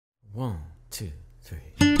1, 2, 3.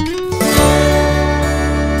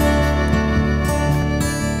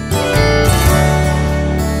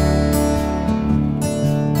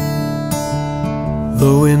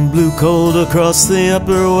 The wind blew cold across the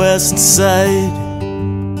upper west side.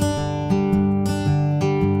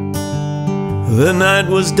 The night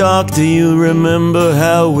was dark, do you remember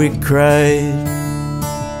how we cried?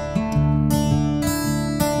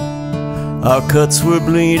 Our cuts were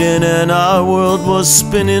bleeding and our world was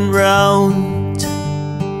spinning round.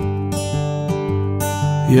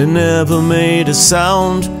 You never made a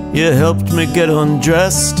sound, you helped me get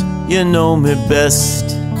undressed, you know me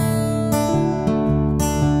best.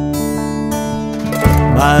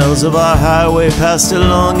 Miles of our highway passed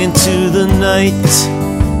along into the night.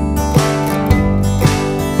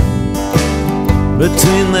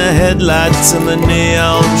 Between the headlights and the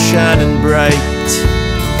neon shining bright,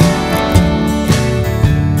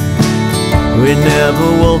 we never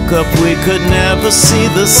woke up, we could never see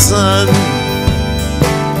the sun.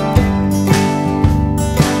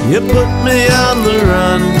 You put me on the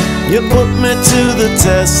run, you put me to the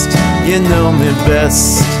test, you know me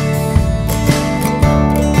best.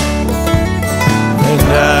 And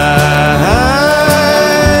I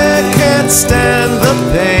can't stand the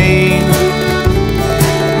pain,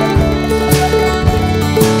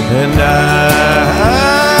 and I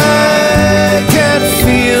can't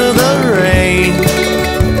feel the rain,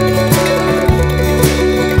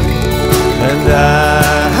 and I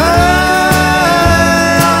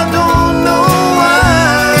don't know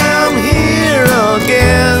why I'm here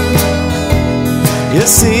again. You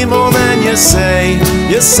see more than you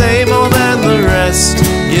say more than the rest,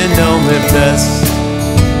 you know me best.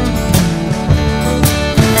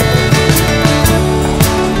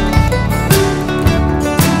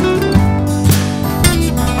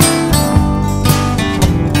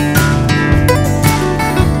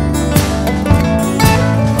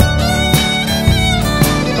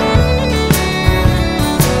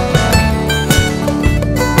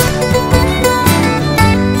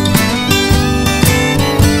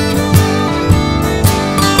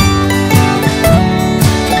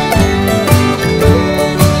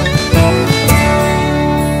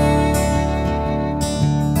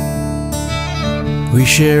 We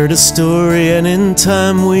shared a story and in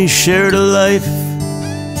time we shared a life.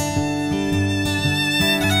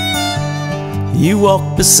 You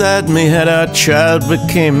walked beside me, had our child,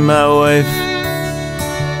 became my wife.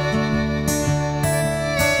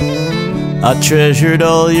 I treasured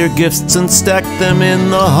all your gifts and stacked them in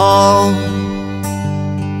the hall.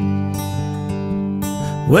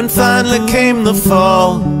 When finally came the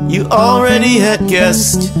fall, you already had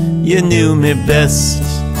guessed, you knew me best.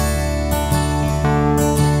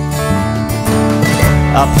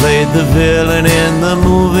 I played the villain in the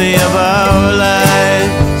movie of our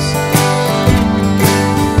lives.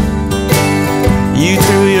 You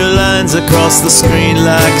threw your lines across the screen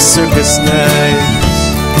like circus knives.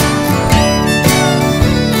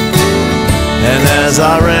 And as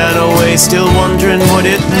I ran away, still wondering what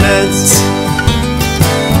it meant,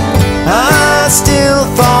 I still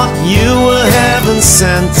thought you were heaven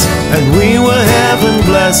sent, and we were heaven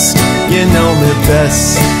blessed, you know me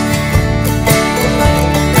best.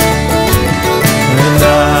 And I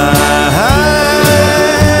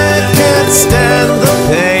can't stand the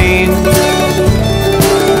pain,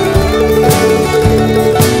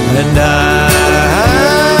 and I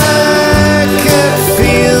can't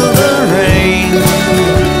feel the rain,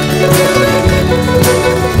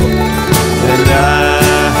 and I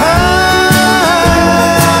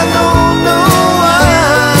don't know why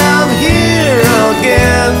I'm here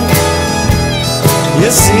again. You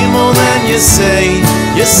see more than you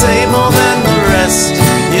say more than the rest,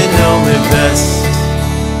 you know me best.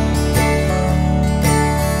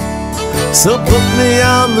 So put me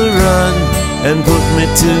on the run and put me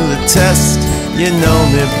to the test, you know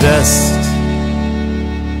me best.